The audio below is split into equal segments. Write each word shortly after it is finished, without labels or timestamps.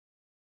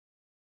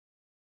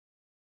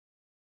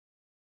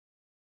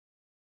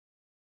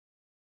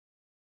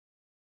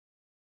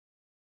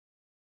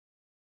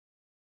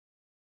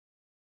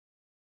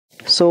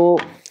So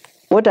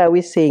what are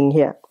we saying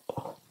here?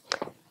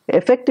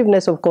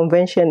 Effectiveness of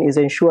convention is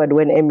ensured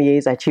when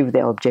MEAs achieve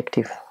their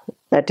objective.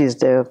 That is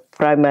the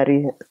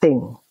primary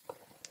thing.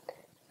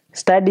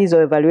 Studies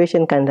or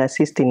evaluation can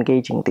assist in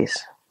gauging this.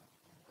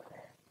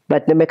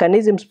 But the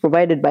mechanisms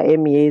provided by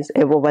MEAs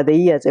have over the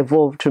years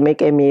evolved to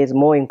make MEAs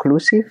more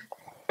inclusive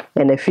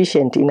and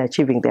efficient in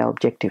achieving their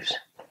objectives.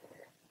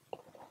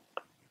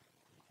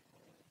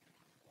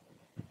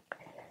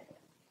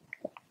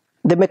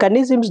 The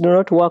mechanisms do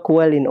not work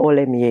well in all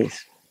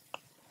MEAs.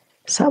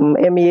 Some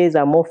MEAs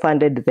are more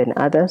funded than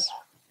others.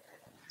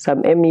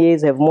 Some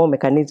MEAs have more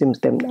mechanisms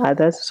than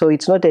others. So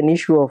it's not an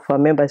issue of a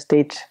member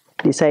state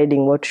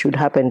deciding what should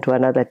happen to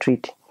another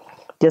treaty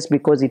just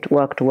because it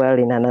worked well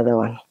in another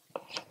one.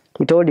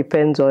 It all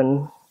depends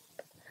on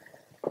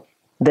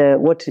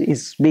what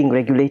is being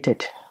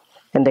regulated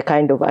and the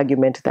kind of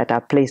arguments that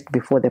are placed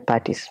before the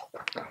parties.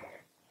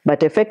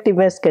 But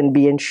effectiveness can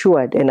be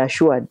ensured and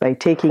assured by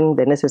taking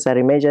the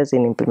necessary measures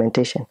in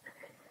implementation.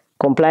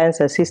 Compliance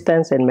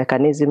assistance and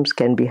mechanisms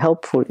can be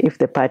helpful if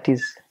the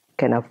parties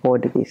can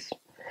afford this.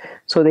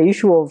 So the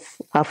issue of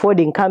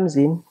affording comes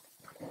in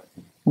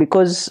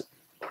because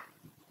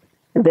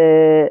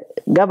the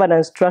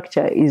governance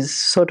structure is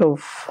sort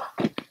of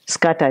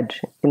scattered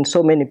in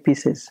so many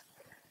pieces.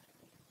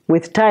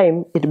 With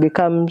time, it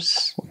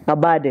becomes a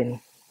burden,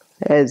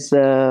 as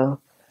the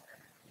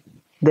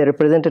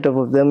representative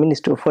of the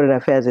Ministry of Foreign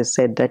Affairs has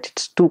said, that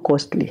it's too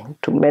costly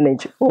to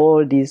manage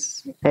all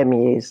these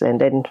MEAs.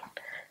 And then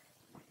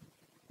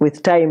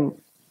with time,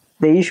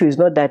 the issue is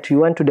not that you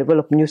want to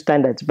develop new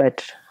standards,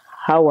 but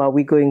how are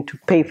we going to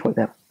pay for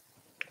them?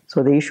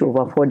 So the issue of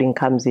affording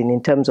comes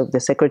in terms of the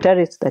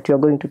secretariats that you're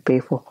going to pay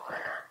for,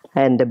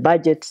 and the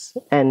budgets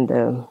and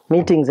the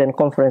meetings and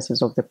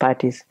conferences of the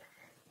parties,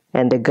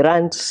 and the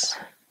grants,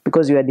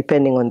 because you are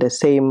depending on the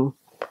same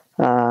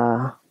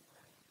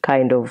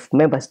kind of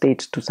member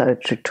states to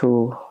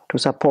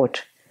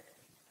support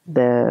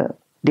the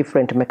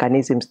different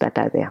mechanisms that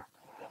are there.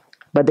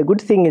 But the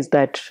good thing is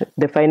that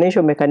the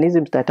financial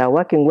mechanisms that are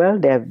working well,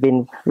 they have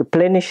been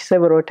replenished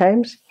several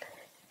times,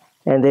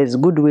 and there's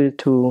goodwill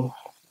to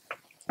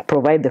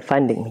provide the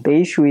funding. The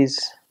issue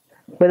is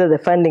whether the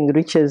funding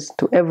reaches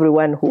to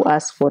everyone who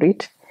asks for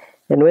it,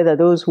 and whether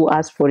those who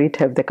ask for it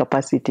have the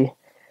capacity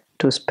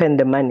to spend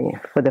the money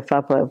for the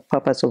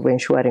purpose of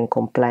ensuring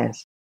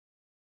compliance.